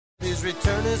His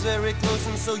return is very close,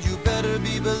 and so you better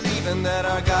be believing that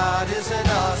our God is an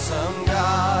awesome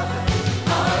God.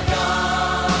 Our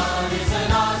God is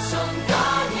an awesome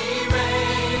God. He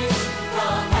reigns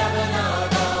from heaven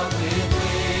above with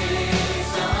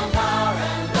wisdom, power,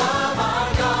 and love.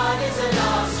 Our God is an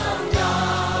awesome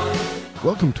God.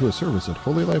 Welcome to a service at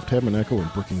Holy Life Tabernacle in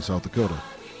Brookings, South Dakota.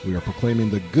 We are proclaiming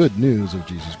the good news of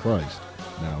Jesus Christ.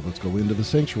 Now let's go into the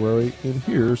sanctuary, and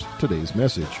here's today's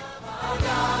message. Our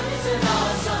God is an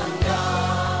awesome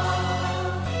God.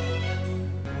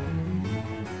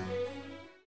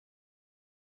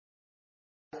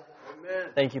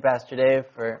 Thank you, Pastor Dave,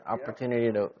 for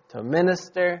opportunity to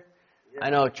minister. I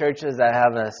know churches that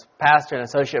have a pastor and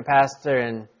associate pastor,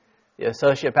 and the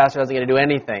associate pastor doesn't get to do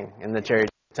anything in the church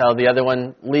until the other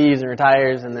one leaves and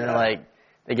retires, and they're like,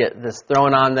 they get this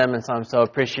thrown on them, and so I'm so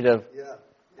appreciative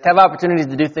to have opportunities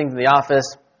to do things in the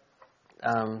office,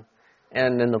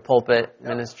 and in the pulpit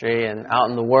ministry, and out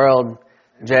in the world,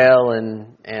 jail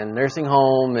and nursing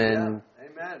home and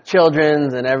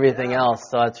children's and everything else.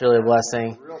 So it's really a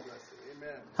blessing.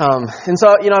 And so,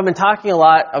 I've been talking a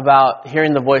lot about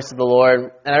hearing the voice of the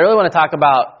Lord, and I really want to talk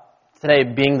about today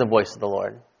being the voice of the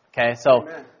Lord. Okay, so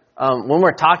when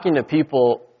we're talking to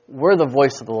people, we're the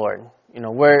voice of the Lord. When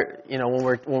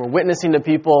we're witnessing to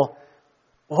people,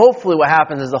 hopefully what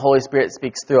happens is the Holy Spirit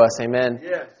speaks through us. Amen.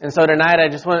 Yes. And so tonight I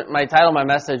just want my title, my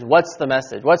message, what's the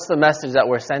message? What's the message that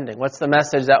we're sending? What's the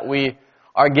message that we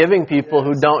are giving people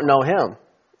who don't know Him?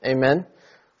 Amen.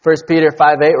 1 Peter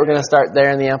 5:8, we're going to start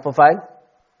there in the Amplified.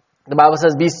 The Bible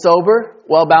says, be sober,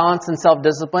 well-balanced, and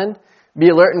self-disciplined. Be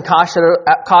alert and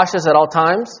cautious at all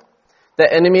times.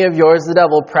 The enemy of yours, the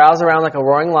devil, prowls around like a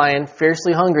roaring lion,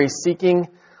 fiercely hungry, seeking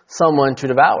someone to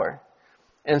devour.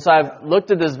 And so I've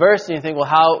looked at this verse and you think, well,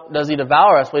 how does he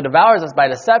devour us? Well, he devours us by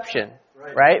deception,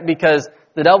 right? Because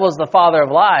the devil is the father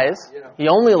of lies. He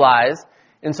only lies.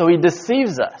 And so he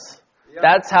deceives us.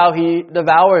 That's how he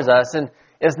devours us. And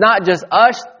it's not just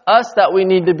us that we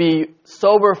need to be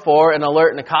sober for and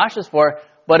alert and cautious for,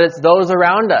 but it's those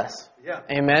around us.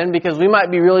 Amen? Because we might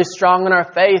be really strong in our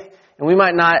faith and we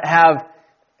might not have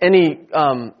any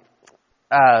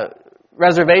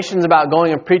reservations about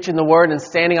going and preaching the Word and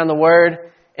standing on the Word.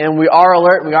 And we are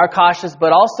alert, we are cautious,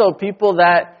 but also people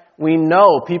that we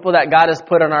know, people that God has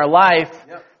put in our life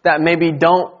that maybe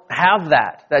don't have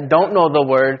that don't know the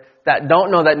Word, that don't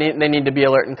know that they need to be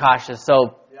alert and cautious.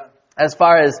 So as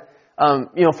far as,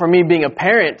 for me being a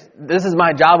parent, this is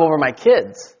my job over my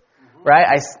kids, right?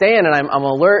 I stand and I'm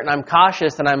alert and I'm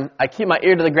cautious and I keep my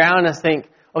ear to the ground and think,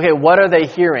 okay, what are they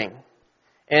hearing?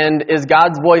 And is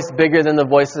God's voice bigger than the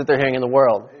voices that they're hearing in the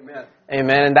world?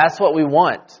 Amen. And that's what we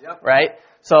want, right?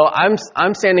 So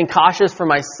I'm standing cautious for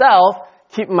myself,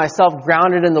 keeping myself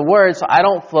grounded in the Word so I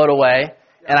don't float away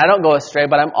and I don't go astray,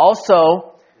 but I'm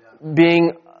also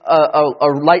being a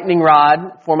lightning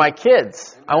rod for my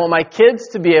kids. I want my kids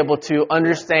to be able to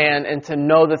understand and to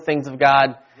know the things of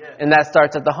God, and that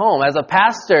starts at the home. As a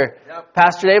pastor,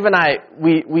 Pastor Dave and I,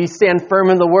 we stand firm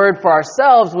in the Word for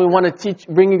ourselves. We want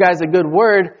to bring you guys a good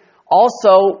Word.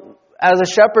 Also, as a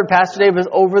shepherd, Pastor Dave is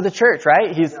over the church,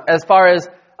 right? He's as far as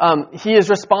he is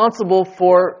responsible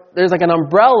for, there's like an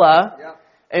umbrella,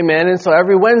 amen. And so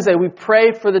every Wednesday we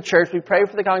pray for the church, we pray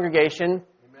for the congregation,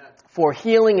 for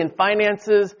healing and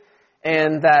finances,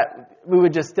 and that we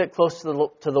would just stick close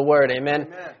to the Word, amen.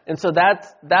 And so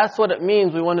that's what it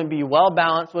means. We want to be well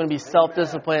balanced, we want to be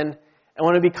self-disciplined, and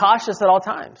want to be cautious at all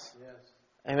times,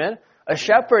 amen. A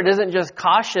shepherd isn't just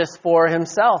cautious for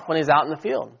himself when he's out in the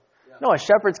field. No, a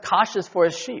shepherd's cautious for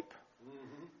his sheep,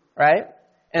 right?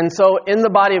 And so in the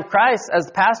body of Christ, as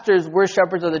pastors, we're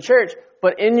shepherds of the church,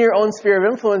 but in your own sphere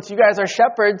of influence, you guys are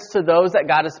shepherds to those that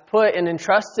God has put and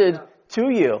entrusted to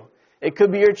you. It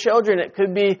could be your children, it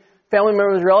could be family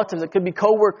members, relatives, it could be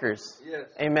co-workers.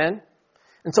 Amen.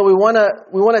 And so we want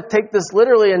to take this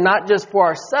literally, and not just for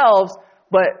ourselves,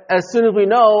 but as soon as we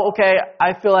know, okay,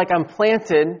 I feel like I'm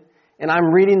planted and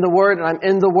I'm reading the Word and I'm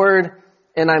in the Word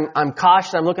and I'm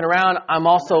cautious, I'm looking around, I'm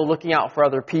also looking out for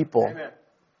other people. Amen.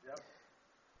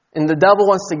 And the devil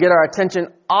wants to get our attention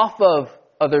off of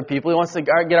other people. He wants to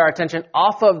get our attention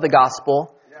off of the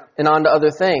gospel and onto other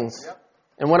things.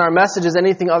 And when our message is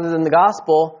anything other than the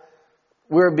gospel,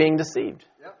 we're being deceived.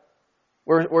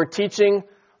 We're teaching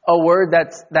a word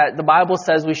that the Bible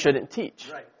says we shouldn't teach.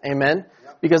 Amen?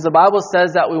 Because the Bible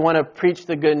says that we want to preach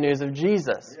the good news of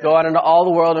Jesus. Go out into all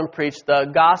the world and preach the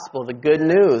gospel, the good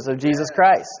news of Jesus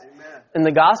Christ. And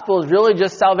the gospel is really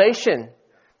just salvation.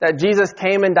 That Jesus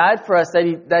came and died for us, that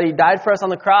He died for us on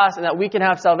the cross, and that we can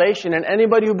have salvation. And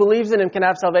anybody who believes in Him can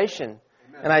have salvation.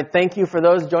 Amen. And I thank you for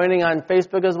those joining on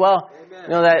Facebook as well. Amen. You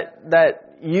know,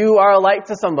 that you are a light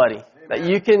to somebody. Amen. That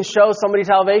you can show somebody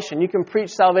salvation. You can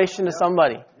preach salvation to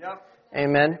somebody. Yep.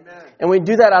 Amen. And we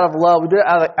do that out of love. We do it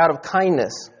out of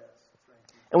kindness.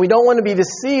 And we don't want to be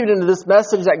deceived into this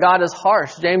message that God is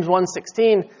harsh. James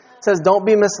 1:16 says, don't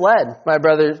be misled, my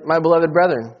beloved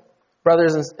brethren,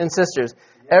 brothers and sisters.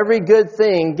 Every good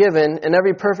thing given and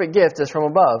every perfect gift is from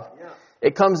above.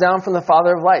 It comes down from the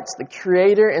Father of lights, the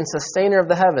creator and sustainer of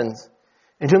the heavens,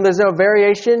 in whom there's no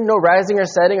variation, no rising or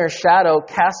setting or shadow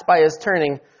cast by his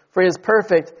turning, for he is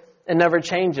perfect and never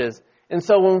changes. And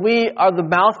so when we are the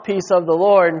mouthpiece of the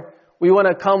Lord, we want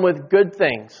to come with good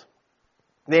things.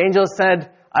 The angel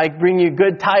said, I bring you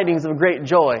good tidings of great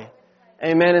joy.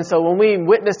 Amen. And so when we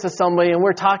witness to somebody and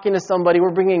we're talking to somebody,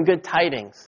 we're bringing good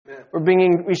tidings.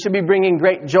 We should be bringing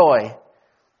great joy.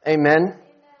 Amen.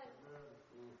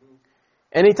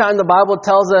 Anytime the Bible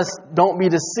tells us don't be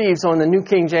deceived, so in the New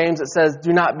King James it says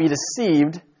do not be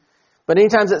deceived. But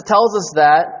anytime it tells us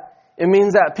that, it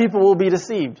means that people will be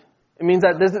deceived. It means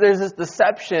that there's this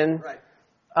deception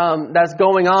that's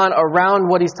going on around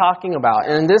what he's talking about.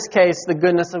 And in this case, the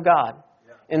goodness of God.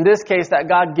 In this case, that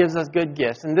God gives us good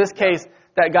gifts. In this case,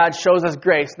 that God shows us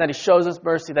grace, that he shows us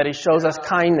mercy, that he shows us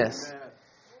kindness.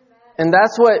 And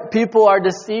that's what people are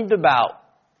deceived about.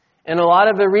 And a lot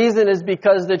of the reason is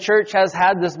because the church has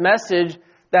had this message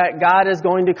that God is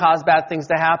going to cause bad things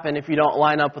to happen if you don't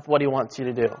line up with what he wants you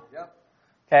to do.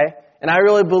 Okay? And I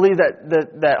really believe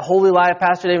that Holy Life,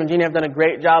 Pastor Dave and Jeannie have done a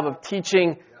great job of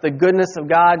teaching the goodness of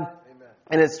God.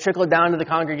 And it's trickled down to the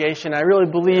congregation. I really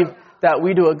believe that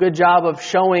we do a good job of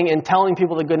showing and telling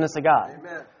people the goodness of God.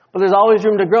 Amen. But there's always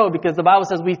room to grow because the Bible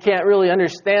says we can't really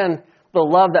understand the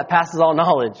love that passes all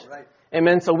knowledge. Right.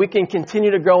 Amen. So we can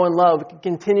continue to grow in love. We can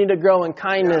continue to grow in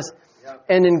kindness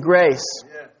and in grace.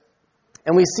 Yeah.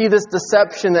 And we see this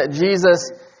deception that Jesus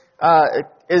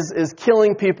is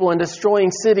killing people and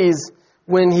destroying cities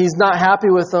when he's not happy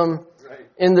with them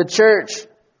in the church.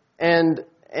 And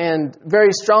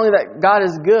very strongly that God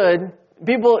is good.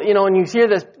 People, when you hear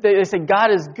this, they say,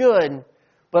 God is good,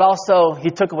 but also he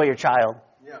took away your child.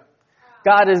 Yeah.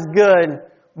 God is good,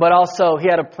 but also he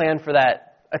had a plan for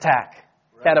that attack.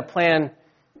 Right. He had a plan,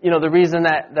 the reason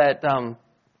that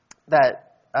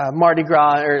Mardi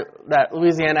Gras or that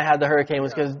Louisiana had the hurricane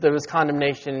was because there was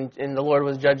condemnation and the Lord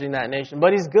was judging that nation.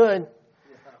 But he's good.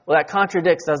 Yeah. Well, that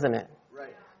contradicts, doesn't it?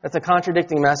 Right. That's a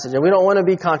contradicting message. And we don't want to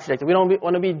be contradicted. We don't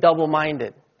want to be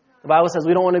double-minded. The Bible says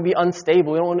we don't want to be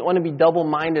unstable. We don't want to be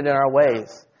double-minded in our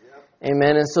ways. Yep.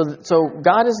 Amen. And so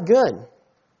God is good.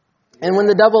 And when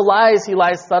the devil lies, he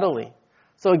lies subtly.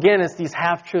 So again, it's these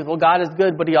half-truths. Well, God is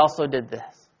good, but he also did this.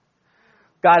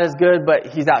 God is good, but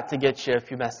he's out to get you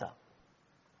if you mess up.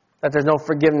 That there's no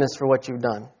forgiveness for what you've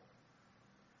done.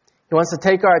 He wants to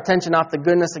take our attention off the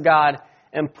goodness of God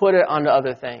and put it onto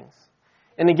other things.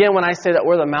 And again, when I say that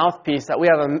we're the mouthpiece, that we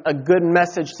have a good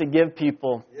message to give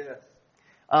people,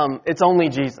 it's only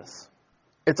Jesus.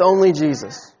 It's only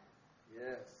Jesus.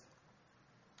 Yes.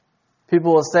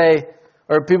 People will say,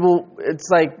 it's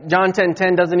like John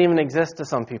 10:10 doesn't even exist to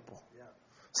some people. Yeah.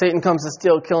 Satan comes to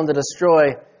steal, kill, and to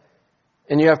destroy.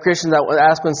 And you have Christians that will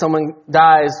ask when someone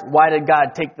dies, why did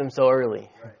God take them so early?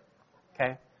 Right.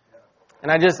 Okay? Yeah. And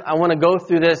I want to go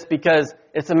through this because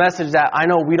it's a message that I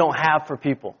know we don't have for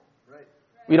people. Right.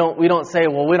 We don't say,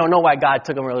 well, we don't know why God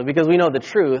took them early because we know the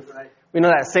truth. Right. We know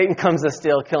that Satan comes to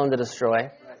steal, kill, and to destroy.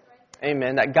 Right.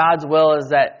 Amen. That God's will is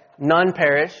that none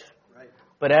perish,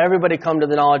 but everybody come to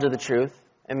the knowledge of the truth.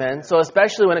 Amen. So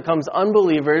especially when it comes to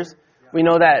unbelievers, we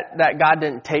know that God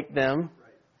didn't take them.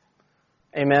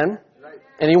 Amen.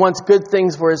 And he wants good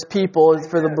things for his people,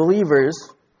 for the believers.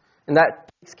 And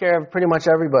that takes care of pretty much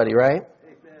everybody, right?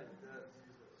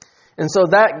 And so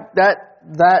that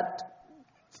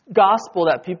gospel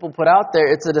that people put out there,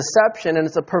 it's a deception and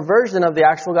it's a perversion of the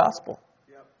actual gospel.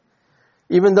 Yep.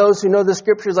 Even those who know the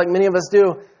scriptures, like many of us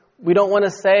do, we don't want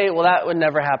to say, well, that would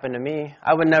never happen to me.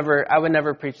 I would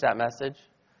never preach that message.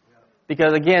 Yep.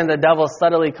 Because again, the devil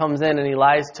subtly comes in and he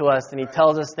lies to us and he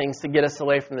tells us things to get us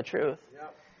away from the truth.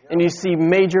 Yep. Yep. And you see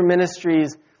major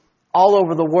ministries all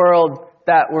over the world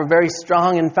that were very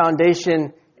strong in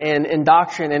foundation and in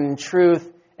doctrine and in truth,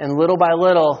 and little by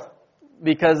little,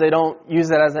 because they don't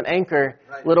use it as an anchor,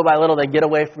 little by little they get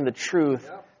away from the truth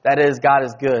that is God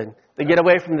is good. They get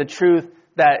away from the truth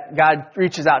that God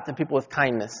reaches out to people with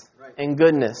kindness and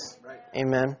goodness.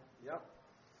 Amen.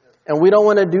 And we don't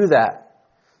want to do that.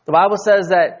 The Bible says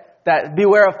that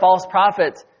beware of false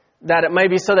prophets, that it may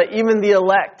be so that even the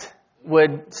elect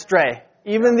would stray.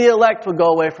 Even the elect would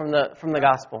go away from the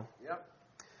gospel.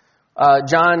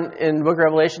 John in the book of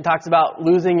Revelation talks about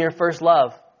losing your first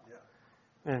love.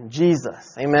 And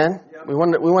Jesus. Amen. Yep. We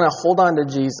want to hold on to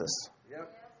Jesus.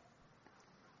 Yep.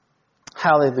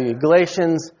 Hallelujah.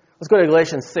 Let's go to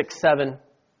Galatians 6:7. The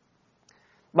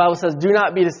Bible says, "Do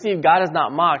not be deceived. God is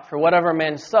not mocked. For whatever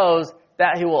man sows,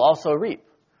 that he will also reap.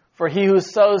 For he who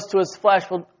sows to his flesh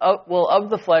will of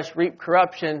the flesh reap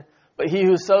corruption, but he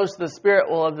who sows to the Spirit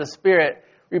will of the Spirit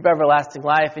reap everlasting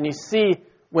life." And you see,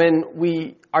 when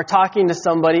we are talking to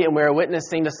somebody and we're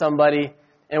witnessing to somebody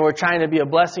and we're trying to be a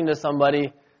blessing to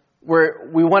somebody,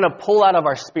 we want to pull out of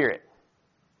our spirit.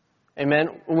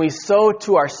 Amen? When we sow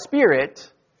to our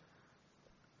spirit,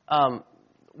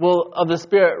 will of the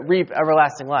Spirit reap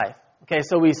everlasting life. Okay,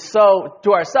 so we sow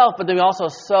to ourselves, but then we also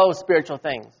sow spiritual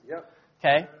things.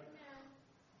 Okay?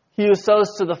 He who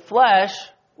sows to the flesh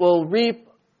will reap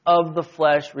of the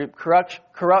flesh, reap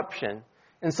corruption.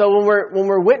 And so when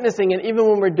we're witnessing, and even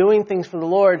when we're doing things for the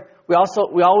Lord, we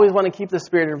always want to keep the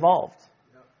Spirit involved.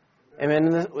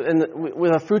 Amen.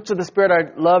 With the fruits of the Spirit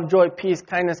are love, joy, peace,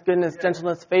 kindness, goodness,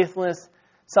 gentleness, faithfulness,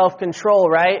 self-control,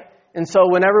 right? And so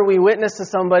whenever we witness to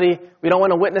somebody, we don't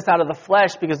want to witness out of the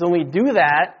flesh, because when we do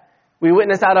that, we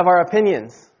witness out of our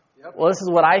opinions. Well, this is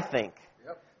what I think.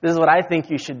 This is what I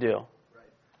think you should do.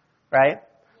 Right?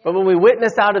 But when we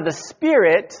witness out of the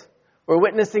Spirit, we're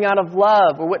witnessing out of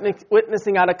love. We're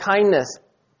witnessing out of kindness.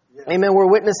 Amen. We're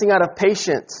witnessing out of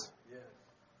patience.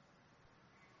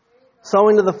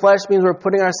 Sowing to the flesh means we're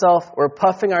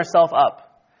puffing ourselves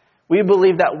up. We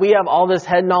believe that we have all this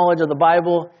head knowledge of the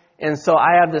Bible, and so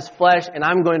I have this flesh, and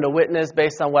I'm going to witness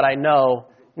based on what I know,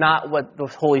 not what the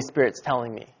Holy Spirit's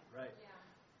telling me.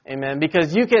 Right. Amen.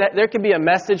 Because there could be a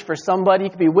message for somebody, you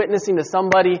could be witnessing to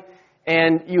somebody,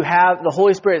 and you have the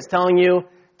Holy Spirit's telling you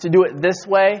to do it this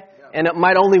way, and it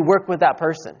might only work with that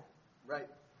person. Right.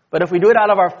 But if we do it out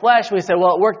of our flesh, we say,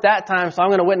 well, it worked that time, so I'm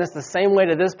going to witness the same way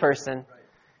to this person. Right.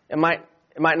 It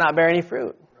might not bear any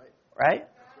fruit. Right?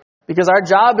 Because our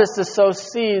job is to sow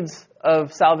seeds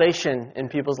of salvation in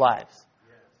people's lives.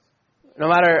 No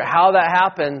matter how that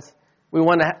happens, we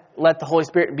want to let the Holy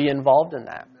Spirit be involved in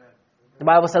that. The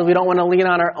Bible says we don't want to lean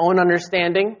on our own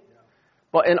understanding,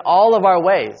 but in all of our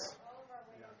ways,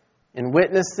 in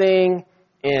witnessing,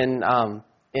 in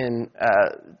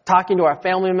talking to our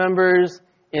family members,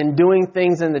 in doing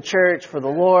things in the church for the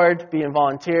Lord, being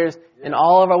volunteers, in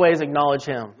all of our ways acknowledge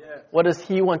Him. What does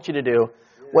He want you to do?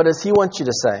 What does He want you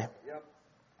to say?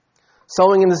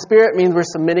 Sowing in the Spirit means we're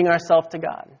submitting ourselves to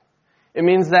God. It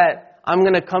means that I'm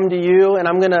going to come to you, and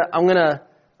I'm going to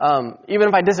even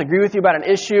if I disagree with you about an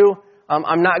issue,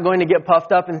 I'm not going to get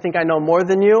puffed up and think I know more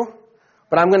than you,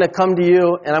 but I'm going to come to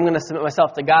you, and I'm going to submit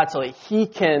myself to God so that He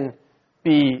can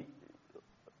be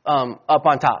up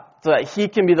on top, so that He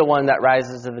can be the one that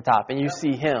rises to the top, and you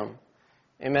see Him.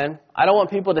 Amen? I don't want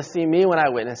people to see me when I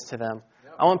witness to them.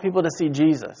 I want people to see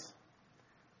Jesus.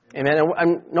 Amen?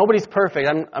 And nobody's perfect.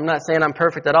 I'm not saying I'm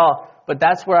perfect at all, but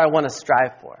that's where I want to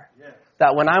strive for.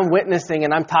 That when I'm witnessing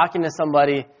and I'm talking to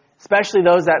somebody, especially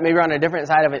those that maybe are on a different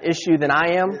side of an issue than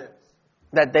I am,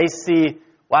 that they see,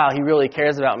 wow, he really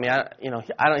cares about me.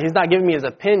 He's not giving me his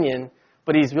opinion,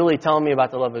 but he's really telling me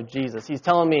about the love of Jesus. He's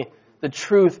telling me the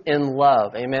truth in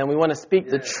love. Amen. We want to speak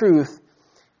the truth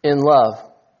in love.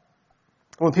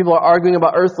 When people are arguing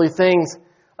about earthly things,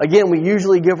 again, we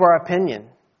usually give our opinion.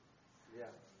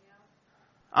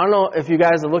 I don't know if you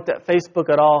guys have looked at Facebook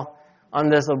at all on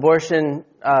this abortion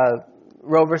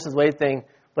Roe versus Wade thing,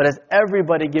 but it's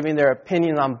everybody giving their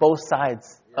opinion on both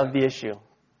sides of the issue.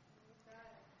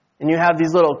 And you have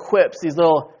these little quips, these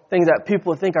little things that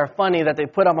people think are funny that they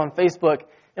put up on Facebook.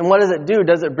 And what does it do?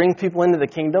 Does it bring people into the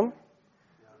kingdom?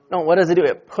 No, what does it do?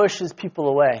 It pushes people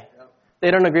away. They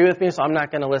don't agree with me, so I'm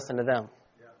not going to listen to them.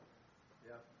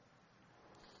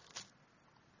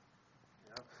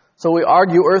 So we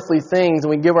argue earthly things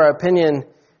and we give our opinion,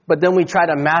 but then we try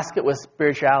to mask it with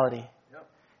spirituality.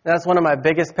 And that's one of my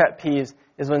biggest pet peeves,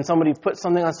 is when somebody puts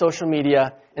something on social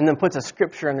media and then puts a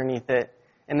scripture underneath it,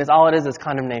 and all it is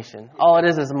condemnation. All it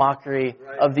is mockery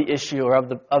of the issue or of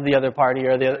the other party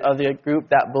or of the group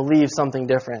that believes something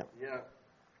different.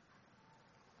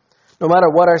 No matter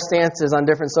what our stance is on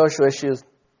different social issues,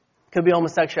 it could be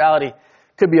homosexuality,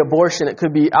 it could be abortion, it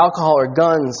could be alcohol or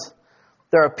guns.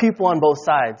 There are people on both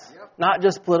sides. Not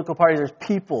just political parties, there's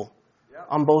people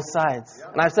on both sides.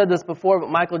 And I've said this before, but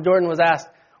Michael Jordan was asked,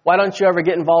 why don't you ever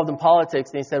get involved in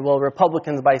politics? And he said, well,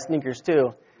 Republicans buy sneakers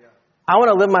too. I want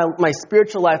to live my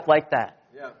spiritual life like that.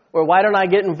 Where why don't I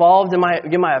get involved and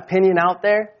get my opinion out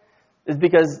there? Is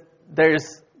because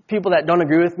there's people that don't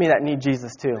agree with me that need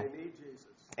Jesus too.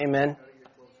 Amen.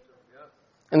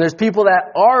 And there's people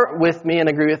that are with me and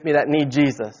agree with me that need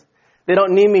Jesus. They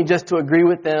don't need me just to agree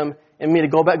with them and me to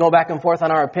go back and forth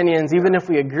on our opinions. Even if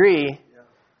we agree,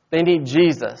 they need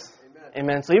Jesus.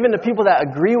 Amen. So even the people that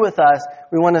agree with us,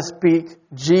 we want to speak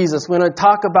Jesus. We want to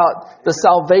talk about the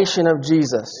salvation of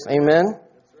Jesus. Amen.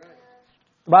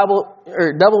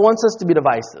 The devil wants us to be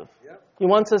divisive. He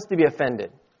wants us to be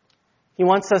offended. He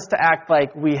wants us to act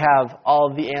like we have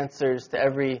all the answers to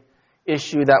every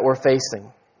issue that we're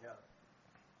facing.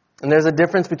 And there's a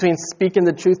difference between speaking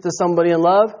the truth to somebody in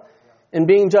love and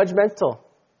being judgmental.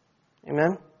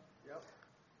 Amen?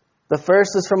 The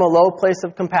first is from a low place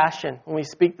of compassion. When we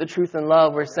speak the truth in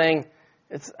love, we're saying,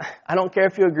 I don't care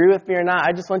if you agree with me or not,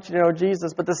 I just want you to know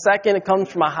Jesus. But the second, it comes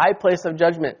from a high place of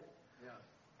judgment.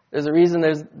 There's a reason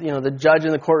the judge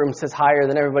in the courtroom sits higher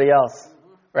than everybody else,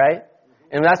 right?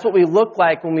 And that's what we look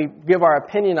like when we give our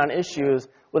opinion on issues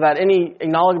without any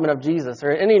acknowledgement of Jesus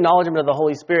or any acknowledgement of the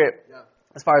Holy Spirit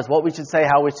as far as what we should say,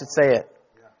 how we should say it.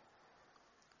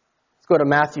 Let's go to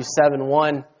Matthew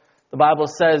 7:1. The Bible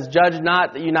says, "Judge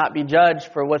not that you not be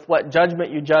judged, for with what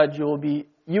judgment you judge, you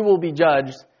will be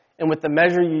judged, and with the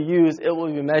measure you use, it will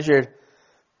be measured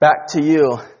back to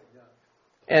you."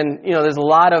 And there's a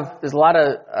lot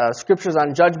of scriptures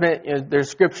on judgment. There's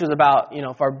scriptures about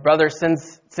if our brother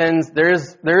sins, there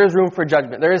is room for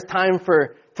judgment. There is time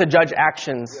to judge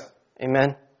actions.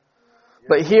 Amen.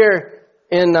 But here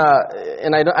and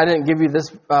I didn't give you this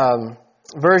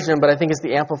version, but I think it's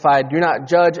the Amplified. Do not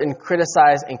judge and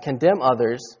criticize and condemn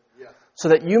others, so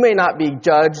that you may not be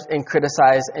judged and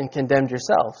criticized and condemned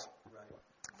yourselves.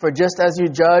 For just as you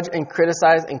judge and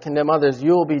criticize and condemn others,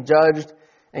 you will be judged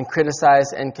and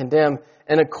criticize and condemn.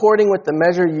 And according with the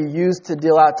measure you use to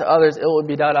deal out to others, it will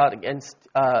be dealt out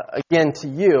again to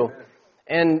you.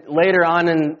 And later on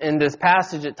in this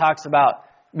passage, it talks about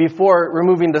before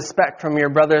removing the speck from your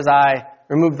brother's eye,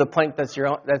 remove the plank that's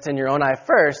in your own eye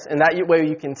first. And that way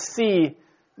you can see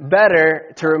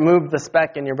better to remove the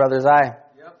speck in your brother's eye.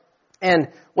 And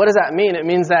what does that mean? It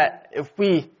means that if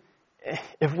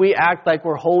we act like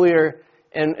we're holier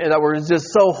and that we're just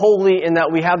so holy and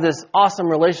that we have this awesome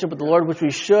relationship with the Lord, which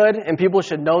we should, and people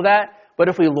should know that. But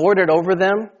if we lord it over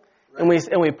them and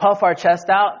we puff our chest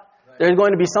out, there's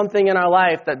going to be something in our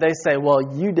life that they say,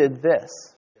 well, you did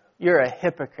this. You're a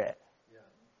hypocrite.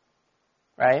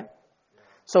 Right?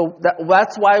 So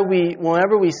that's why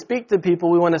whenever we speak to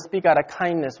people, we want to speak out of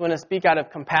kindness. We want to speak out of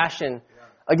compassion.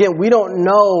 Again, we don't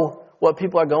know what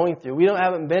people are going through. We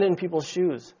haven't been in people's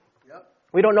shoes.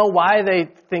 We don't know why they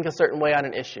think a certain way on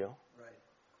an issue.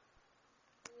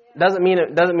 Doesn't mean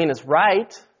it's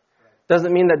right.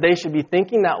 Doesn't mean that they should be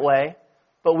thinking that way.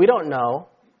 But we don't know.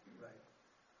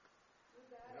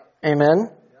 Amen.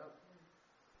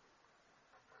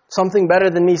 Something better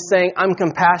than me saying I'm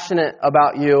compassionate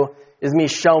about you is me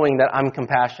showing that I'm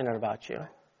compassionate about you.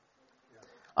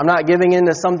 I'm not giving in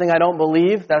to something I don't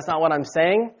believe. That's not what I'm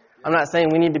saying. I'm not saying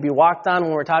we need to be walked on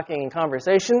when we're talking in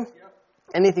conversation.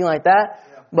 Anything like that.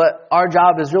 But our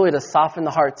job is really to soften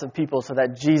the hearts of people so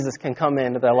that Jesus can come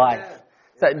into their life.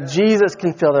 So that Jesus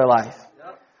can fill their life.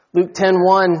 Luke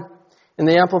 10:1 in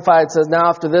the Amplified says, "Now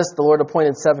after this, the Lord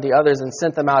appointed 70 others and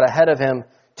sent them out ahead of him,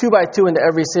 2 by 2 into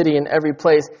every city and every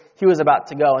place he was about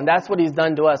to go." And that's what he's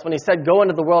done to us. When he said, go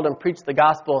into the world and preach the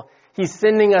gospel, he's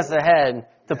sending us ahead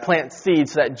to plant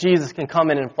seeds so that Jesus can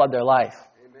come in and flood their life.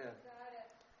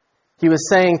 He was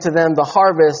saying to them, the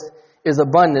harvest is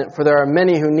abundant, for there are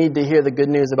many who need to hear the good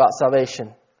news about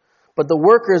salvation. But the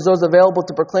workers, those available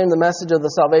to proclaim the message of the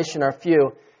salvation, are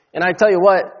few. And I tell you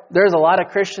what, there's a lot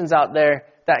of Christians out there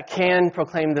that can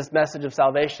proclaim this message of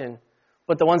salvation,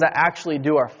 but the ones that actually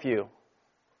do are few.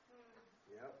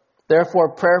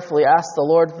 Therefore, prayerfully ask the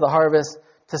Lord for the harvest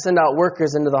to send out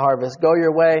workers into the harvest. Go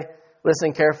your way,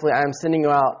 listen carefully. I am sending you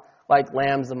out like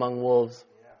lambs among wolves.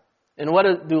 And what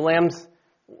do lambs,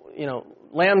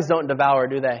 lambs don't devour,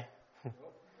 do they?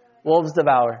 Wolves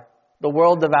devour. The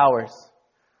world devours.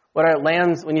 What are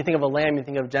lambs? When you think of a lamb, you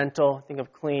think of gentle, you think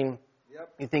of clean.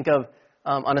 You think of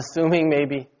unassuming,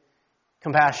 maybe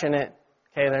compassionate.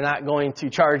 Okay, they're not going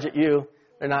to charge at you.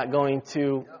 They're not going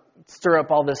to stir up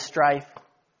all this strife.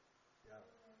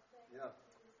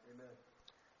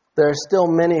 There are still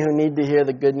many who need to hear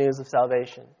the good news of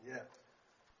salvation.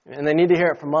 And they need to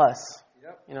hear it from us.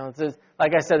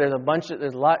 Like I said,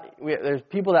 there's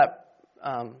people that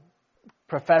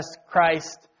profess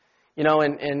Christ,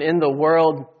 and in the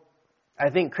world, I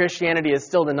think Christianity is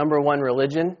still the number one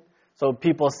religion. So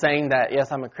people saying that,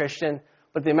 yes, I'm a Christian,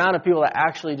 but the amount of people that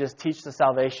actually just teach the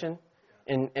salvation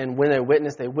and when they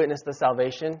witness the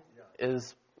salvation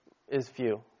is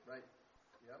few.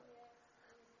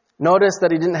 Notice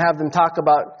that he didn't have them talk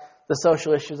about the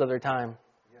social issues of their time,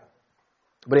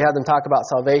 but he had them talk about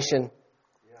salvation.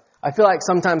 I feel like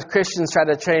sometimes Christians try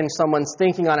to change someone's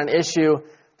thinking on an issue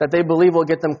that they believe will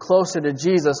get them closer to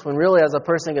Jesus, when really as a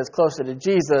person gets closer to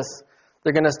Jesus,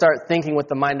 they're going to start thinking with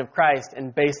the mind of Christ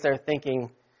and base their thinking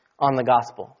on the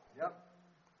gospel. Yep.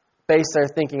 Base their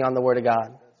thinking on the Word of God.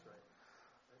 That's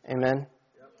right. Amen.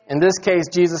 Yep. In this case,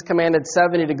 Jesus commanded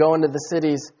 70 to go into the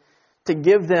cities to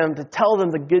tell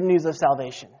them the good news of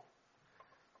salvation.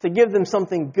 To give them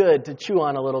something good to chew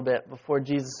on a little bit before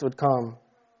Jesus would come.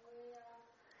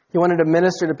 He wanted to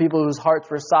minister to people whose hearts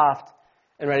were soft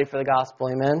and ready for the gospel.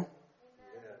 Amen? Yes.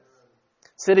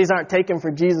 Cities aren't taken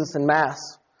for Jesus in mass.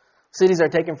 Cities are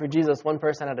taken for Jesus one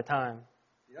person at a time.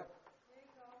 Yep.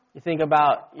 You think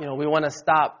about, we want to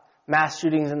stop mass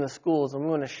shootings in the schools, and we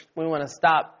want to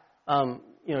stop,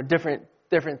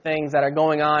 different things that are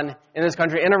going on in this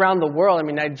country and around the world. I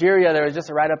mean, Nigeria, there was just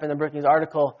a write-up in the Brookings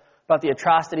article about the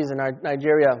atrocities in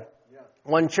Nigeria. Yeah.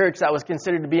 One church that was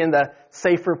considered to be in the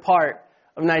safer part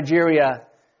of Nigeria,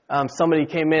 somebody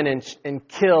came in and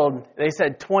killed, they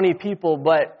said 20 people,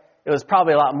 but it was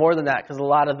probably a lot more than that because a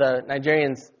lot of the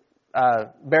Nigerians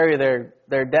bury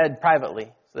their dead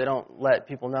privately, so they don't let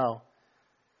people know.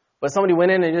 But somebody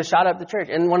went in and just shot up the church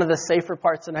in one of the safer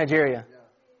parts of Nigeria. Yeah.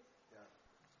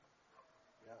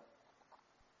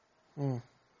 Yeah.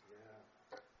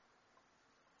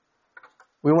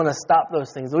 We want to stop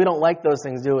those things. We don't like those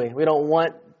things, do we? We don't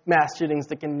want mass shootings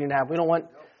to continue to happen. We don't want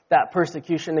that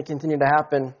persecution to continue to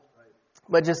happen. Right.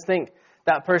 But just think,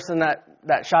 that person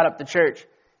that shot up the church,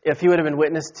 if he would have been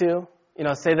witnessed to,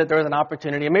 say that there was an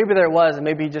opportunity, and maybe there was, and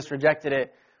maybe he just rejected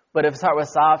it, but if his heart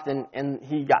was soft and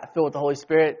he got filled with the Holy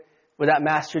Spirit, would that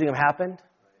mass shooting have happened?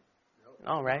 Right.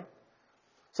 No, right?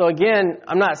 So again,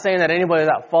 I'm not saying that anybody's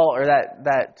at fault or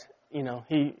that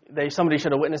somebody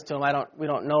should have witnessed to him. We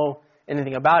don't know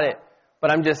anything about it.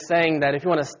 But I'm just saying that if you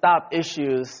want to stop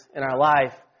issues in our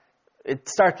life, it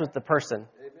starts with the person.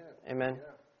 Amen.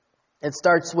 Yeah. It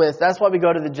starts with, that's why we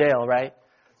go to the jail, right?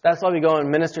 That's why we go and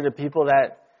minister to people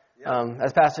that,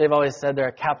 as Pastor Dave always said, they're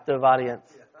a captive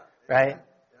audience, right?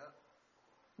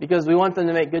 Because we want them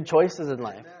to make good choices in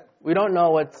life. We don't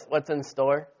know what's in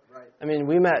store. Right. I mean,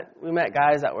 we met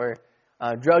guys that were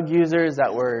drug users,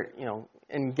 that were,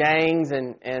 in gangs,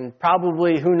 and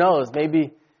probably, who knows,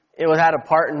 maybe it had a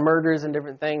part in murders and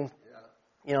different things.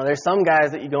 Yeah. There's some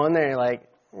guys that you go in there and you're like,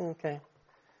 okay.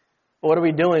 But what are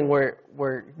we doing?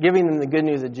 We're giving them the good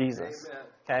news of Jesus. Amen.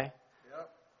 Okay? Yep.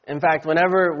 In fact,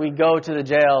 whenever we go to the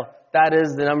jail, that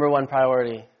is the number one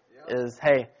priority. Yep. Is,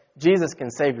 hey, Jesus can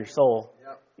save your soul.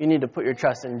 Yep. You need to put your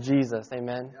trust in Jesus.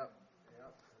 Amen? Yep.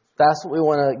 Yep. That's what we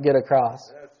want to get across.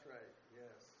 That's right.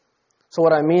 Yes. So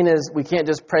what I mean is, we can't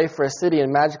just pray for a city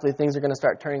and magically things are going to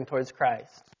start turning towards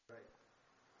Christ.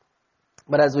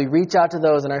 But as we reach out to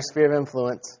those in our sphere of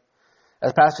influence,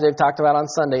 as Pastor Dave talked about on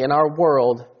Sunday, in our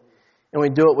world, and we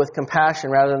do it with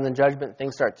compassion rather than judgment,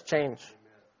 things start to change.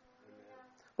 Amen.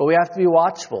 But we have to be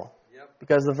watchful. Yep.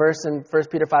 Because the verse in 1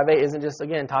 Peter 5:8 isn't just,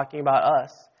 again, talking about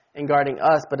us and guarding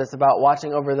us, but it's about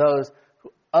watching over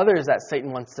others that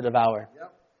Satan wants to devour.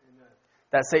 Yep. Amen.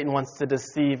 That Satan wants to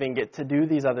deceive and get to do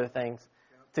these other things,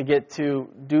 to get to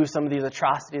do some of these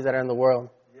atrocities that are in the world.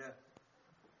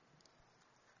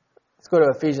 Let's go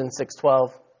to Ephesians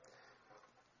 6:12.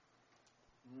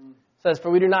 It says,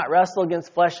 "For we do not wrestle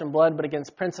against flesh and blood, but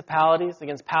against principalities,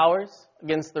 against powers,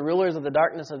 against the rulers of the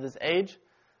darkness of this age,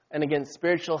 and against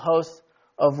spiritual hosts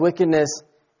of wickedness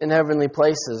in heavenly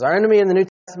places." Our enemy in the New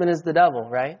Testament is the devil,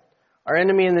 right? Our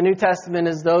enemy in the New Testament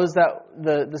is those that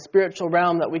the spiritual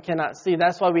realm that we cannot see.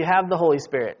 That's why we have the Holy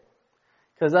Spirit.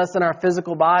 Because us in our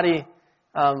physical body,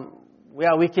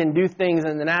 we can do things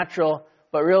in the natural,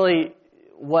 but really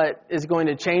what is going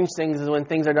to change things is when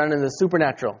things are done in the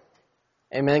supernatural.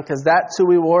 Amen? Because that's who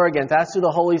we war against. That's who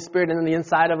the Holy Spirit in the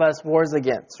inside of us wars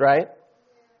against, right?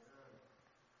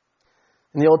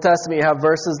 In the Old Testament, you have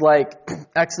verses like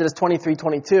Exodus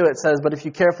 23:22. It says, "But if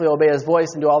you carefully obey His voice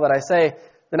and do all that I say,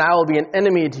 then I will be an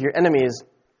enemy to your enemies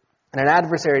and an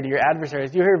adversary to your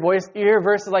adversaries." You hear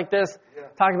verses like this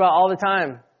talked about all the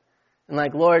time. And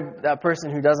like, Lord, that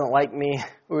person who doesn't like me,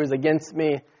 who is against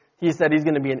me, He said He's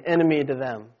going to be an enemy to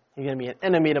them. He's going to be an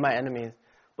enemy to my enemies.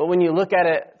 But when you look at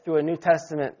it through a New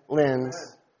Testament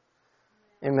lens,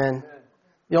 amen,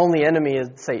 the only enemy is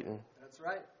Satan. That's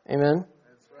right. Amen?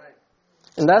 That's right.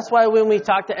 And that's why when we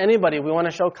talk to anybody, we want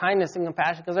to show kindness and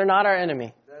compassion because they're not our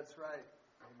enemy. That's right.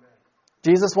 Amen.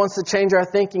 Jesus wants to change our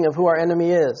thinking of who our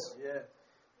enemy is. Yeah.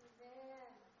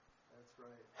 That's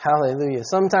right. Hallelujah.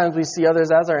 Sometimes we see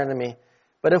others as our enemy.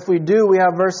 But if we do, we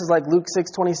have verses like Luke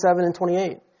 6:27 and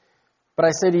 28. "But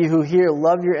I say to you who hear,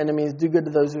 love your enemies, do good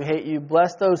to those who hate you,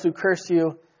 bless those who curse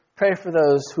you, pray for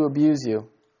those who abuse you."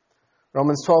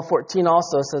 Romans 12:14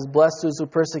 also says, "Bless those who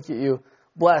persecute you,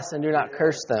 bless and do not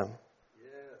curse them."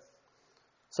 Yes.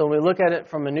 So when we look at it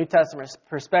from a New Testament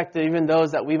perspective, even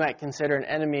those that we might consider an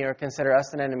enemy or consider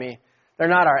us an enemy, they're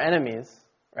not our enemies,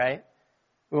 right?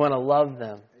 We want to love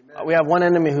them. Amen. We have one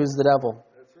enemy who's the devil.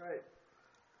 That's right.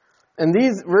 And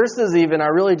these verses even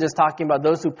are really just talking about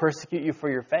those who persecute you for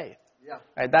your faith. Yeah.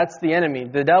 Right? That's the enemy.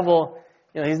 The devil,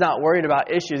 he's not worried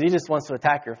about issues. He just wants to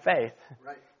attack your faith.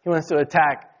 Right. He wants to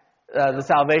attack the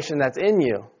salvation that's in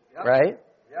you, right?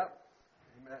 Yep.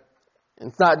 Amen.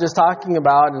 It's not just talking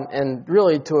about, and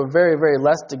really to a very, very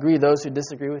less degree, those who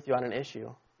disagree with you on an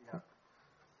issue. Yeah.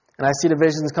 And I see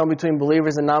divisions come between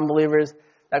believers and non-believers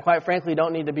that, quite frankly,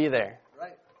 don't need to be there.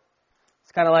 Right.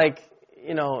 It's kind of like,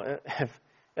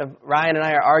 if Ryan and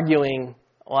I are arguing,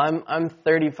 well, I'm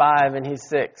 35 and he's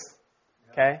 6.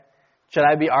 Okay? Should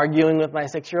I be arguing with my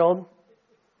 6-year-old?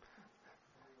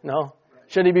 No.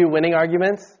 Should he be winning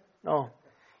arguments? No.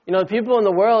 People in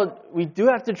the world, we do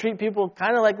have to treat people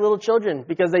kind of like little children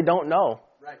because they don't know.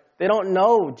 Right. They don't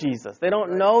know Jesus. They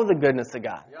don't know the goodness of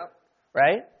God. Yep.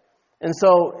 Right? And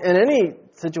so in any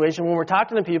situation, when we're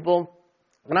talking to people,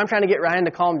 when I'm trying to get Ryan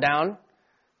to calm down,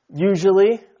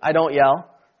 usually I don't yell.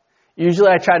 Usually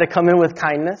I try to come in with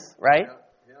kindness, right?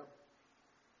 Yep.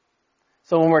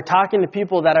 So when we're talking to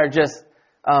people that are just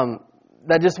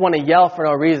want to yell for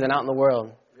no reason out in the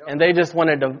world, yep. and they just want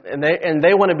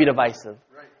to be divisive,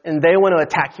 Right. and they want to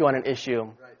attack you on an issue,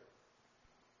 Right.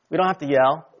 we don't have to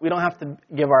yell. We don't have to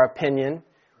give our opinion.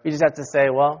 We just have to say,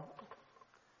 well,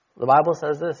 the Bible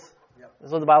says this. Yep. This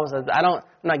is what the Bible says. I'm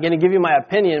not going to give you my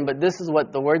opinion, but this is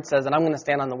what the Word says, and I'm going to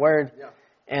stand on the Word. Yeah.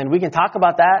 And we can talk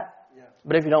about that. Yeah.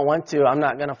 But if you don't want to, I'm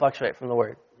not going to fluctuate from the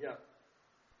Word. Yeah.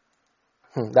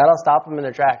 That'll stop them in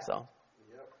their tracks, though.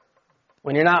 Yep.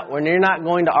 When you're not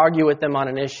going to argue with them on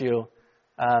an issue,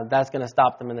 that's going to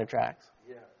stop them in their tracks.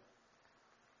 Yeah.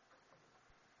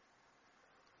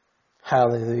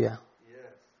 Hallelujah.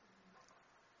 Yes.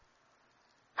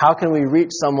 How can we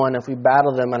reach someone if we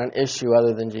battle them on an issue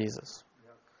other than Jesus?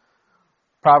 Yep.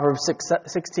 Proverbs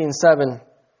 16:7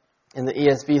 in the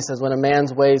ESV says, when a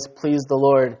man's ways please the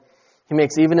Lord, he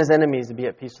makes even his enemies to be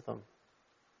at peace with him.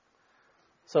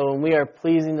 So when we are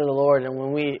pleasing to the Lord, and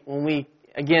when we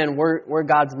again, we're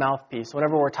God's mouthpiece.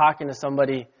 Whenever we're talking to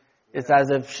somebody, it's as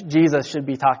if Jesus should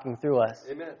be talking through us.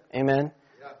 Amen. Amen.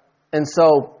 Yeah. And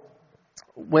so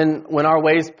when our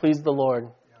ways please the Lord,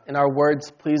 and our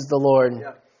words please the Lord,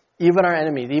 Yeah. even our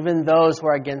enemies, even those who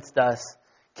are against us,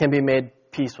 can be made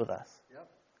peace with us. Yep.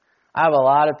 I have a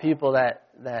lot of people that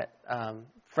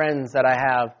friends that I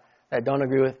have that don't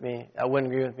agree with me, that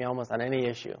wouldn't agree with me almost on any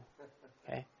issue.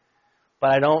 Okay,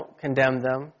 but I don't condemn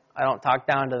them. I don't talk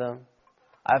down to them.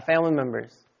 I have family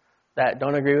members that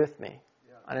don't agree with me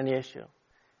on any issue,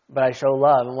 but I show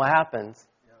love. And what happens?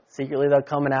 Secretly, they'll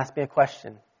come and ask me a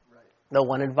question. Right. They'll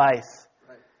want advice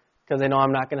Right. because they know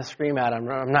I'm not going to scream at them.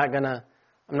 I'm not going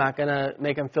to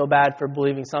make them feel bad for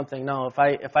believing something. No,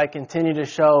 if I continue to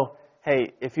show,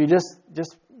 hey, if you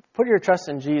just put your trust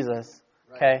in Jesus,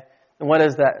 okay, and what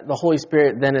is that? The Holy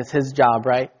Spirit then is His job,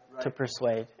 right? To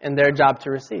persuade, and their job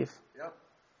to receive. Yep.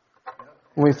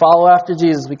 When we follow after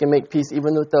Jesus, we can make peace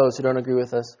even with those who don't agree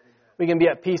with us. We can be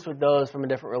at peace with those from a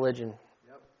different religion.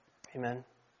 Yep. Amen.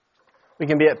 We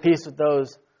can be at peace with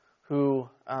those who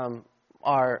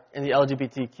are in the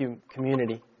LGBTQ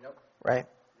community, Yep. right?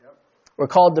 Yep. We're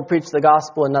called to preach the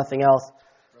gospel and nothing else.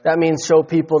 That means show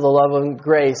people the love and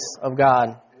grace of God.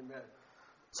 Amen.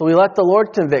 So we let the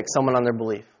Lord convict someone on their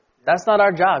belief. That's not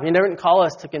our job. He didn't call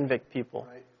us to convict people.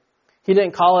 Right. He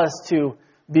didn't call us to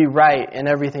be right in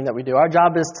everything that we do. Our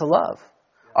job is to love.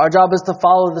 Our job is to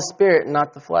follow the Spirit and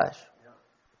not the flesh.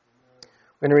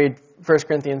 We're going to read 1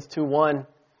 Corinthians 2:1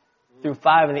 through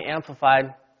 5 in the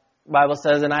Amplified. The Bible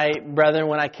says, and I, brethren,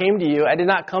 when I came to you, I did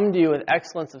not come to you with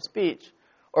excellence of speech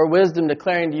or wisdom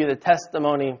declaring to you the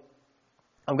testimony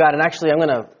of God. And actually, I'm going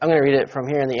to read it from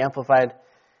here in the Amplified.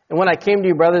 And when I came to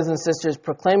you, brothers and sisters,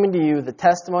 proclaiming to you the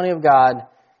testimony of God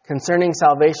concerning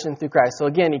salvation through Christ. So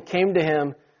again, he came to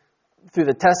him through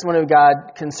the testimony of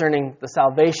God concerning the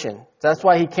salvation. That's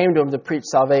why he came to him, to preach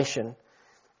salvation.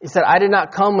 He said, I did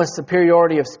not come with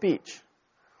superiority of speech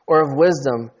or of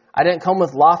wisdom. I didn't come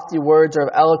with lofty words or of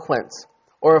eloquence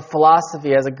or of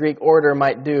philosophy as a Greek orator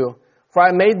might do. For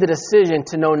I made the decision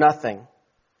to know nothing.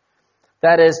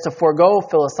 That is, to forego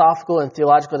philosophical and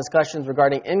theological discussions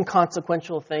regarding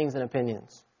inconsequential things and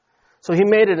opinions. So he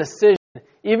made a decision,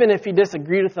 even if he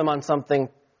disagreed with them on something,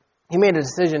 he made a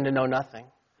decision to know nothing.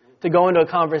 To go into a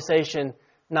conversation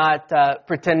not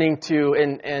pretending to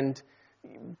and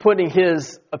putting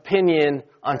his opinion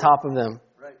on top of them.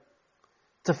 Right.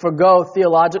 To forego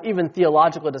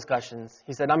theological discussions.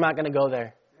 He said, I'm not going to go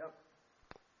there. Yep.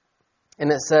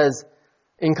 And it says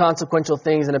inconsequential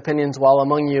things and opinions while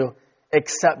among you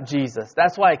except Jesus.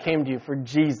 That's why I came to you, for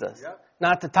Jesus. Yep.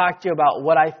 Not to talk to you about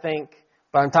what I think,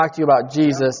 but I'm talking to you about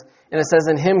Jesus. Yep. And it says,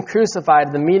 in Him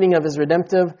crucified, the meaning of His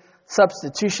redemptive,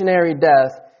 substitutionary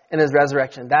death and His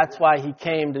resurrection. That's why He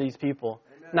came to these people.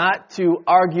 Amen. Not to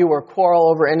argue or quarrel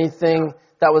over anything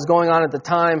that was going on at the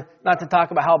time. Not to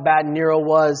talk about how bad Nero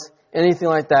was. Anything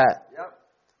like that. Yep.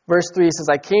 Verse 3 says,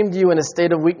 I came to you in a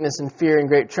state of weakness and fear and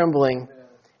great trembling.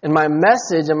 And my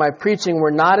message and my preaching were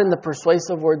not in the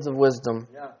persuasive words of wisdom,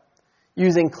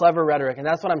 using clever rhetoric. And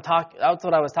that's what That's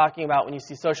what I was talking about when you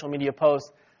see social media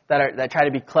posts that try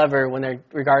to be clever when they're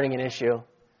regarding an issue.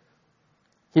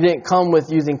 He didn't come with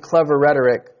using clever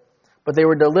rhetoric, but they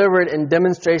were delivered in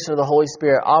demonstration of the Holy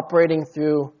Spirit operating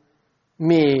through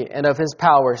me and of His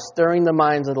power, stirring the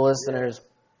minds of the listeners,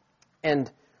 and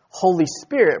Holy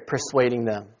Spirit persuading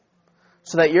them,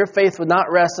 so that your faith would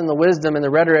not rest in the wisdom and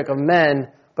the rhetoric of men,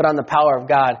 but on the power of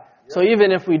God. So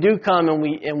even if we do come and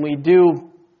we do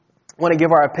want to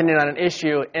give our opinion on an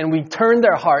issue, and we turn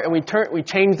their heart and we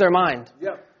change their mind,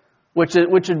 which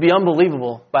would be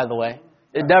unbelievable, by the way.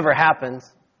 It never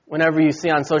happens. Whenever you see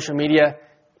on social media,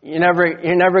 you're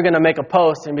never going to make a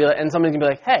post and somebody's going to be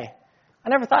like, "Hey, I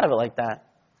never thought of it like that."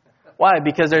 Why?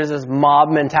 Because there's this mob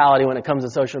mentality when it comes to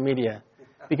social media.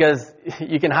 Because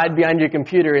you can hide behind your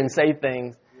computer and say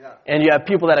things, and you have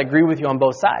people that agree with you on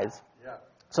both sides.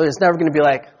 So it's never going to be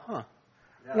like, I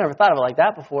never thought of it like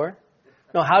that before.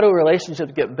 No, how do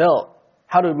relationships get built?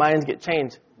 How do minds get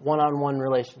changed? One-on-one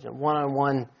relationship,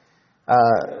 one-on-one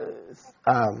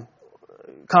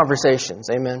conversations.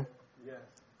 Amen? Yes.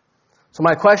 So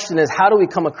my question is, how do we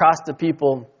come across to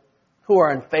people who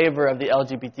are in favor of the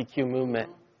LGBTQ movement?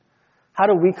 How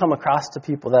do we come across to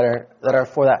people that are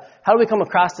for that? How do we come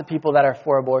across to people that are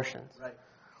for abortions? Right.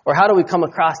 Or how do we come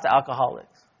across to alcoholics?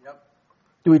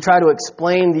 Do we try to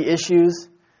explain the issues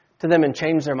to them and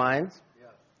change their minds? Yeah.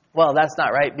 Well, that's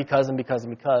not right because and because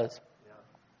and because. Yeah.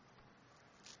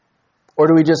 Or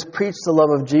do we just preach the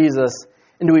love of Jesus,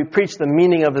 and do we preach the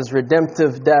meaning of His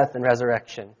redemptive death and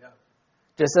resurrection? Yeah.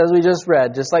 Just as we just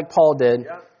read, just like Paul did,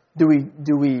 do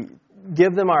we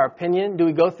give them our opinion? Do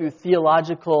we go through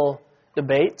theological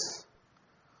debates?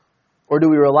 Or do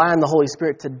we rely on the Holy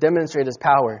Spirit to demonstrate His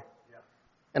power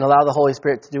and allow the Holy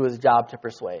Spirit to do His job to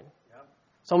persuade?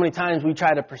 So many times we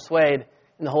try to persuade,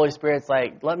 and the Holy Spirit's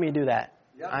like, let me do that.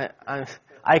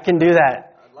 I can do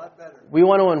that. A lot better. We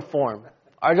want to inform.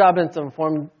 Our job is to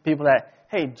inform people that,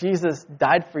 hey, Jesus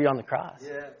died for you on the cross.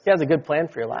 Yes. He has a good plan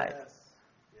for your life. Yes.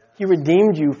 Yes. He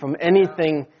redeemed you from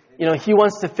anything. You know, He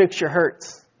wants to fix your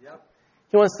hurts. Yep.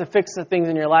 He wants to fix the things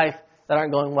in your life that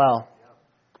aren't going well. Yep.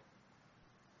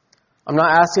 I'm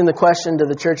not asking the question to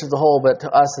the church as a whole, but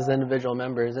to us as individual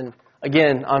members. And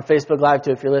again, on Facebook Live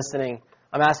too, if you're listening,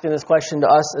 I'm asking this question to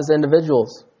us as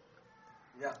individuals.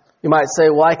 Yeah. You might say,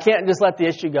 well, I can't just let the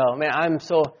issue go. Man, I'm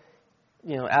so,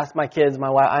 ask my kids, my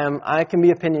wife, I can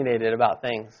be opinionated about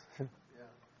things. Yeah.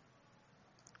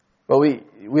 But we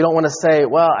don't want to say,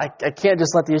 well, I can't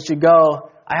just let the issue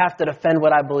go. I have to defend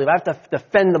what I believe. I have to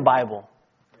defend the Bible.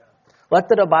 Yeah. Let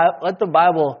the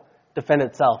Bible defend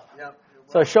itself. Yeah,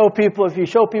 so if you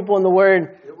show people in the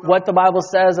Word what the Bible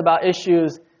says about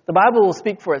issues, the Bible will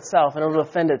speak for itself and it will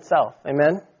defend itself.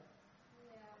 Amen?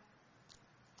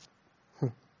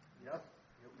 Yeah.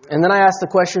 And then I ask the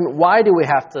question, why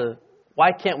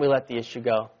can't we let the issue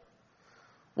go?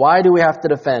 Why do we have to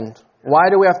defend? Why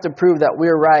do we have to prove that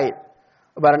we're right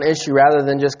about an issue rather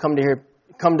than just come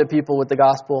to people with the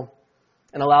gospel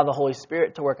and allow the Holy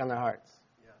Spirit to work on their hearts?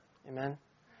 Yeah. Amen?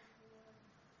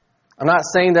 I'm not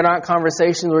saying there aren't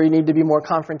conversations where you need to be more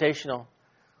confrontational.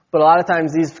 But a lot of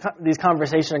times these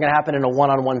conversations are going to happen in a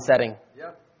one-on-one setting.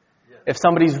 Yep. Yep. If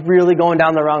somebody's really going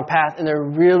down the wrong path and they're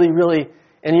really,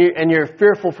 and you're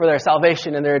fearful for their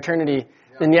salvation and their eternity,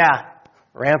 then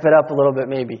ramp it up a little bit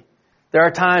maybe. There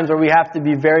are times where we have to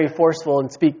be very forceful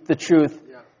and speak the truth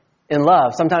in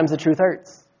love. Sometimes the truth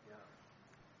hurts.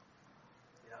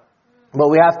 But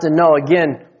we have to know,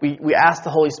 again, we ask the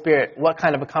Holy Spirit, what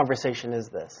kind of a conversation is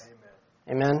this?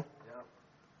 Amen?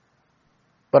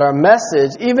 But our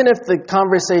message, even if the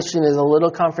conversation is a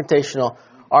little confrontational,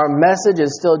 our message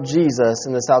is still Jesus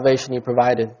and the salvation He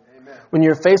provided. Amen. When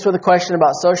you're faced with a question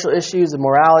about social issues and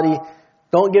morality,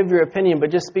 don't give your opinion,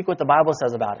 but just speak what the Bible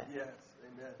says about it. Yes.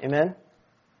 Amen? Amen?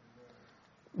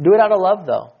 Do it out of love,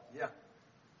 though. Yeah.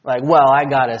 Like, well, I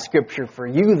got a scripture for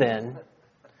you then.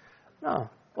 No.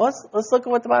 Well, let's look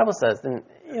at what the Bible says and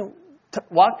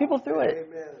walk people through it.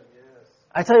 Amen.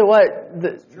 I tell you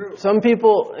what, some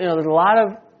people, there's a lot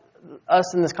of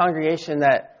us in this congregation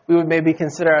that we would maybe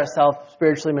consider ourselves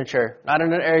spiritually mature. Not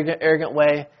in an arrogant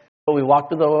way, But we walk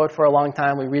with the Lord for a long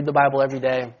time. We read the Bible every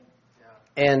day.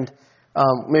 And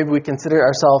maybe we consider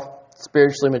ourselves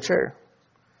spiritually mature.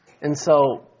 And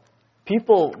so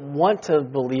people want to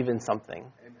believe in something.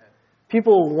 Amen.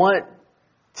 People want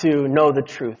to know the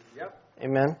truth. Yep.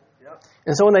 Amen. Yep.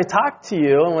 And so when they talk to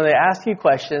you and when they ask you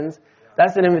questions,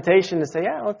 that's an invitation to say,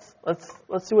 yeah,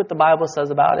 let's see what the Bible says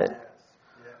about it. Yes.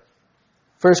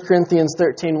 1 Corinthians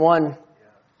 13:1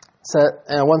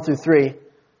 1 through 3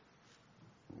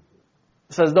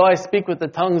 says, though I speak with the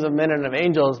tongues of men and of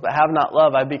angels, but have not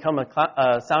love, I become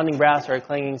a sounding brass or a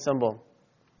clanging cymbal.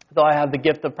 Though I have the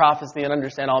gift of prophecy and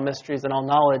understand all mysteries and all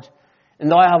knowledge,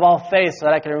 and though I have all faith so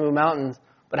that I can remove mountains,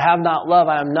 but have not love,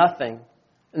 I am nothing.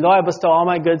 And though I bestow all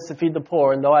my goods to feed the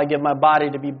poor, and though I give my body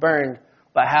to be burned,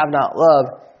 but have not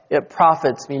love, it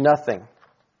profits me nothing.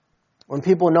 When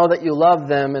people know that you love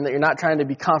them and that you're not trying to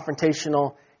be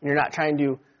confrontational and you're not trying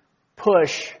to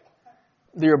push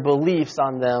your beliefs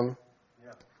on them,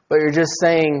 but you're just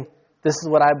saying, this is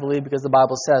what I believe because the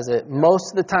Bible says it.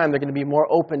 Most of the time, they're going to be more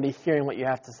open to hearing what you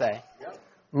have to say. Yep.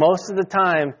 Most of the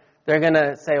time, they're going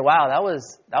to say, wow, that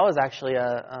was actually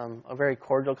a very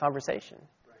cordial conversation.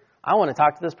 Right. I want to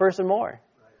talk to this person more. Right.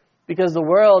 Because the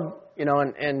world, we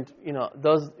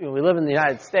live in the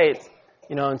United States,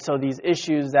 and so these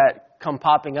issues that come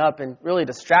popping up and really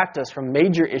distract us from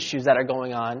major issues that are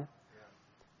going on.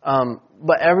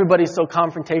 But everybody's so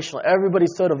confrontational.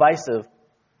 Everybody's so divisive.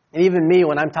 And even me,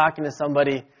 when I'm talking to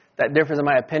somebody that differs in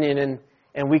my opinion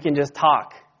and we can just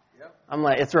talk, yep. I'm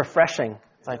like, it's refreshing.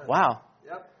 It's like, wow,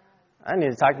 yep. I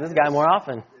need to talk to this guy more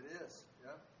often. It is.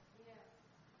 Yep.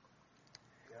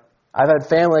 Yep. I've had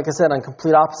family, like I said, on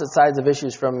complete opposite sides of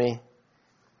issues from me.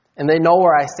 And they know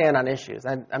where I stand on issues.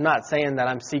 I'm not saying that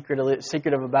I'm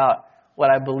secretive about what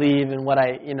I believe and what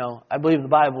I believe the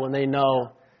Bible, and they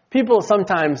know. People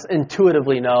sometimes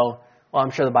intuitively know, well,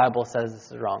 I'm sure the Bible says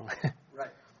this is wrong.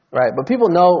 Right, but people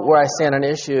know where I stand on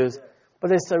issues, but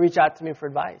they still reach out to me for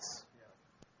advice.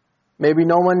 Maybe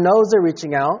no one knows they're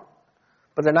reaching out,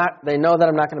 but they know that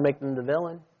I'm not going to make them the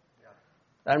villain.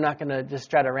 That I'm not going to just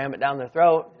try to ram it down their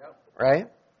throat, right?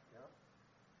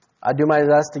 I do my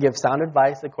best to give sound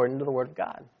advice according to the Word of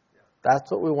God. That's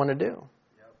what we want to do.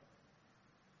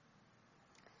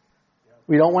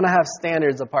 We don't want to have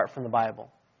standards apart from the Bible.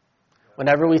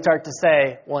 Whenever we start to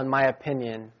say, well, in my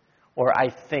opinion, or I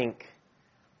think,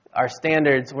 our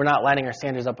standards, we're not lining our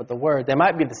standards up with the Word. They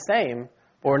might be the same,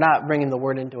 but we're not bringing the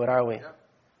Word into it, are we? Yep.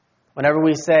 Whenever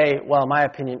we say, well, my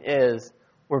opinion is,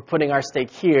 we're putting our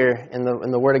stake here and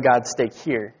the Word of God's stake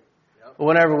here. Yep. But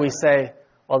whenever we say,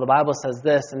 well, the Bible says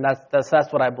this, and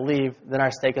that's what I believe, then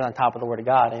our stake is on top of the Word of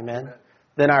God, amen?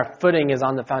 Then our footing is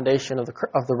on the foundation of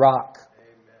the rock.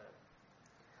 Amen.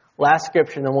 Last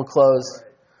scripture, and then we'll close.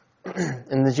 Right.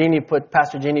 And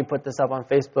Pastor Jeannie put this up on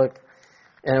Facebook.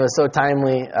 And it was so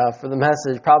timely for the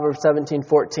message. Proverbs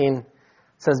 17:14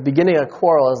 says, beginning a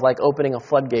quarrel is like opening a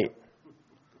floodgate.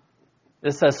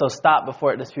 This says, so stop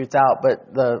before it disputes out.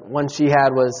 But the one she had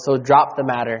was, so drop the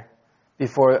matter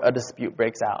before a dispute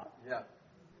breaks out. Yeah.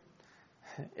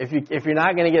 If you're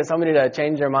not going to get somebody to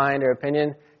change their mind or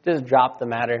opinion, just drop the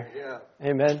matter. Yeah.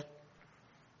 Amen.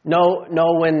 Know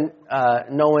when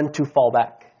to fall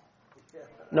back. Yeah.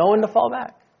 Know when to fall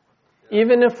back.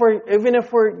 Even if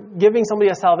we're giving somebody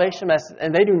a salvation message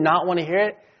and they do not want to hear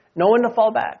it, know when to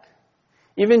fall back.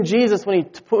 Even Jesus, when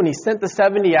he sent the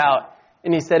 70 out,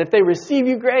 and he said, if they receive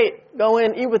you, great, go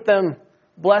in, eat with them,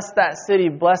 bless that city,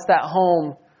 bless that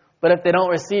home. But if they don't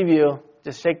receive you,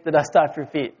 just shake the dust off your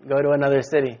feet, go to another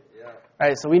city. Yeah. All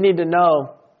right. So we need to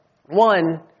know,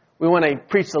 one, we want to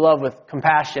preach the love with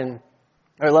compassion,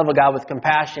 or love of God with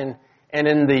compassion, and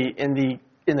in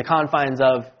the confines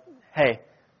of, hey,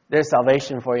 there's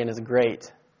salvation for you and it's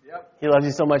great. Yep. He loves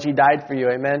you so much, He died for you.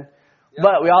 Amen. Yep.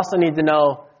 But we also need to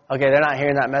know, okay, they're not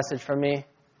hearing that message from me.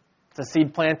 It's a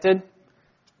seed planted,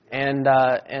 and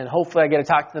hopefully I get to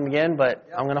talk to them again, but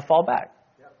I'm going to fall back.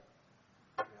 Yep.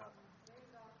 Yeah.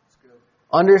 That's good.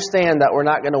 Understand that we're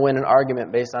not going to win an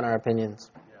argument based on our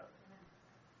opinions. Yeah.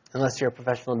 Unless you're a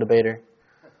professional debater.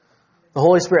 The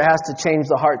Holy Spirit has to change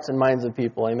the hearts and minds of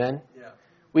people. Amen.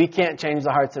 We can't change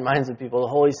the hearts and minds of people. The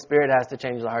Holy Spirit has to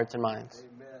change the hearts and minds.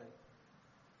 Amen.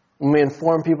 When we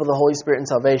inform people of the Holy Spirit and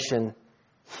salvation,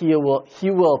 He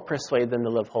will persuade them to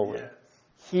live holy. Yes.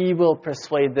 He will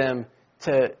persuade them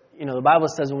to, the Bible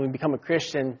says when we become a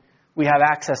Christian, we have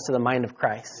access to the mind of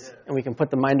Christ. Yes. And we can put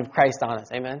the mind of Christ on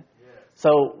us. Amen? Yes.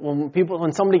 So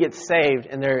when somebody gets saved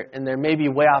and they're maybe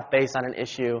way off base on an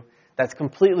issue that's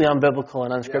completely unbiblical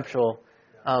and unscriptural,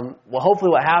 well,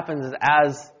 hopefully what happens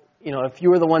is if you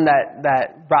were the one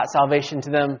that brought salvation to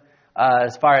them,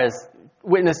 as far as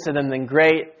witness to them, then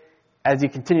great. as you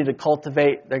continue to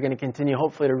cultivate, they're going to continue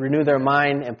hopefully to renew their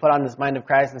mind and put on this mind of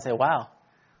Christ and say, wow,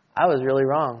 I was really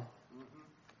wrong.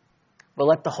 But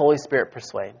let the Holy Spirit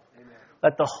persuade. Amen.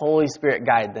 Let the Holy Spirit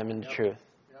guide them into truth.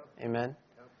 Amen.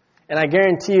 And I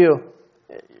guarantee you,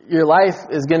 your life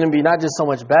is going to be not just so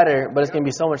much better, but it's going to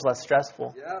be so much less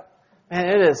stressful. Man,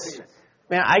 it is.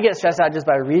 Man, I get stressed out just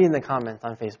by reading the comments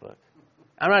on Facebook.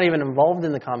 I'm not even involved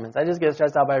in the comments. I just get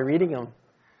stressed out by reading them.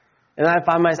 And then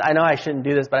I know I shouldn't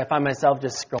do this, but I find myself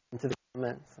just scrolling through the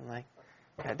comments. I'm like,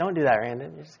 yeah, don't do that,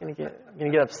 Randon. You're just going to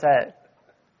get upset.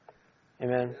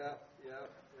 Amen.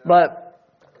 But,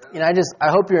 I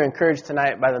hope you're encouraged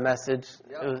tonight by the message.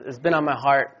 It's been on my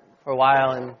heart for a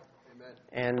while,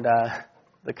 and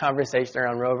the conversation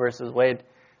around Roe versus Wade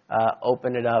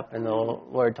opened it up, and the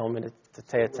Lord told me to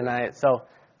say it tonight. So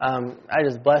I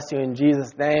just bless you in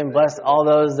Jesus' name. Bless all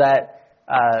those that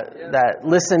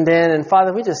listened in. And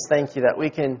Father, we just thank you that we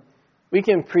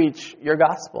can preach your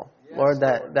gospel. Lord,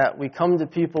 that we come to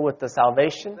people with the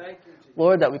salvation.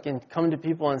 Lord, that we can come to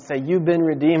people and say, you've been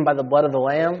redeemed by the blood of the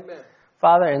Lamb. Amen.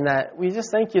 Father, and that we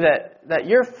just thank you that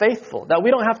you're faithful, that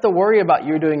we don't have to worry about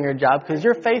you doing your job because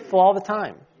you're faithful all the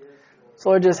time. So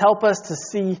Lord, just help us to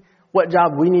see what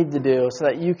job we need to do so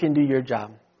that you can do your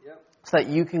job. So that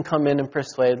you can come in and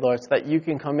persuade, Lord, so that you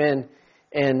can come in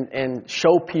and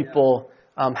show people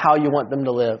how you want them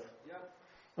to live.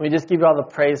 And we just give you all the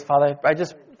praise, Father. I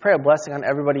just pray a blessing on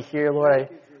everybody here, Lord.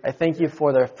 I thank you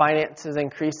for their finances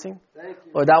increasing.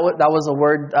 Lord, that was a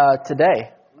word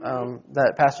today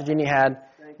that Pastor Jeannie had,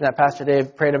 and that Pastor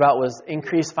Dave prayed about was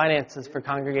increased finances for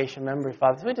congregation members,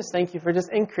 Father. So we just thank you for just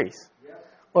increase.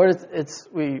 Lord,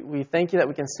 we thank you that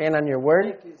we can stand on your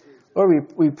word.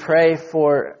 Lord, we pray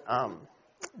for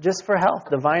just for health,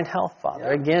 divine health,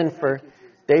 Father. Again, for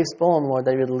Dave Spullum, Lord,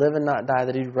 that he would live and not die,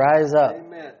 that he'd rise up,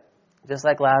 just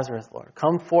like Lazarus, Lord.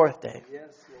 Come forth, Dave.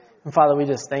 And Father, we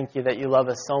just thank you that you love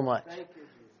us so much.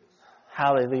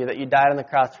 Hallelujah, that you died on the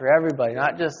cross for everybody,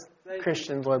 not just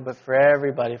Christians, Lord, but for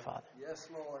everybody, Father.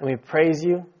 And we praise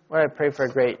you. Lord, I pray for a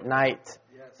great night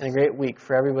and a great week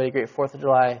for everybody, a great 4th of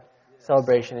July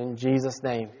celebration. In Jesus'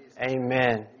 name,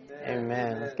 amen.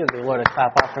 Amen. Let's give the Lord a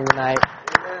clap offering tonight.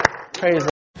 Praise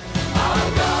the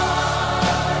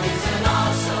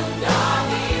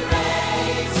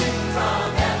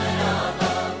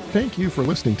Thank you for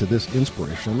listening to this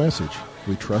inspirational message.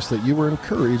 We trust that you were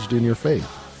encouraged in your faith.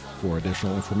 For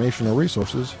additional information or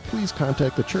resources, please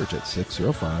contact the church at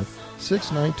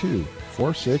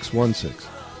 605-692-4616.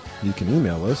 You can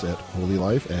email us at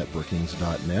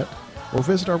holylife@brookings.net or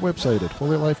visit our website at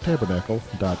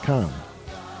holylifetabernacle.com.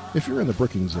 If you're in the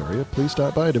Brookings area, please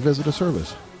stop by to visit a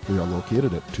service. We are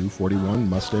located at 241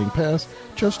 Mustang Pass,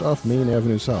 just off Main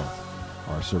Avenue South.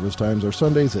 Our service times are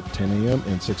Sundays at 10 a.m.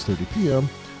 and 6:30 p.m.,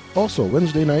 also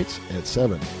Wednesday nights at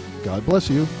 7. God bless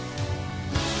you.